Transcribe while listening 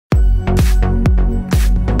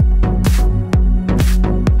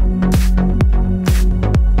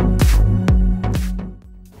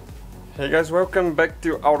Hey guys, welcome back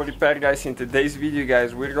to our repair guys. In today's video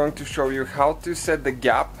guys, we're going to show you how to set the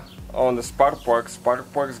gap on the spark plugs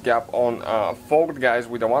gap on Ford guys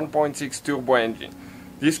with a 1.6 turbo engine.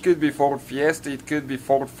 This could be Ford Fiesta, it could be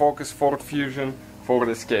Ford Focus, Ford Fusion, Ford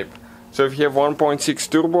Escape. So if you have 1.6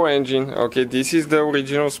 turbo engine, okay, this is the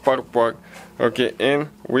original spark plug, okay, and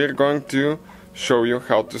we're going to show you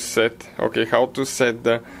how to set,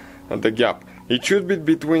 the gap. It should be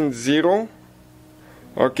between 0,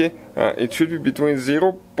 okay, it should be between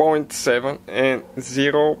 0.7 and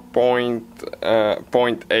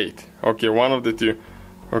 0.8, okay, one of the two.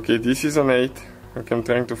 Okay, this is an 8, okay, I'm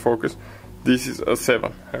trying to focus, this is a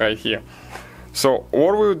 7 right here. So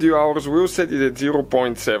what we'll do, we'll set it at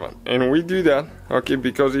 0.7, and we do that, okay,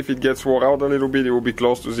 because if it gets wore out a little bit, it will be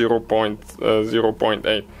close to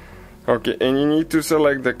 0.8, okay, and you need to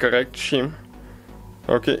select the correct shim.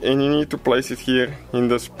 Okay, and you need to place it here in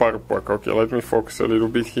the spark plug. Okay, let me focus a little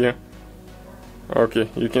bit here. Okay,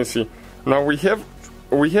 you can see. Now we have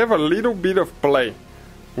a little bit of play,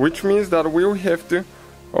 which means that we'll have to,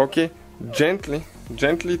 okay, gently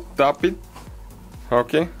tap it,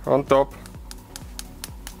 okay, on top,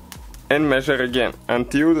 and measure again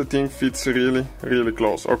until the thing fits really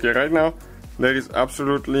close. Okay, right now there is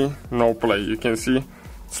absolutely no play. You can see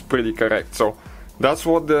it's pretty correct. So that's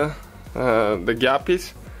what the gap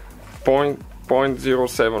is, 0.07,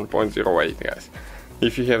 0.08 guys,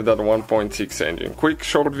 if you have that 1.6 engine. Quick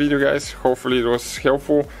short video guys, hopefully it was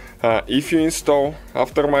helpful. If you install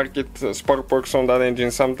aftermarket spark plugs on that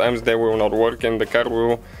engine, sometimes they will not work and the car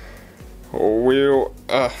will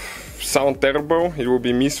sound terrible, it will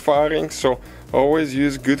be misfiring. So always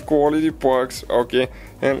use good quality plugs, okay,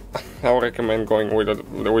 and I would recommend going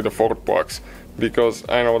with the Ford plugs, because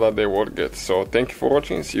I know that they work good. So thank you for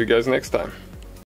watching, see you guys next time.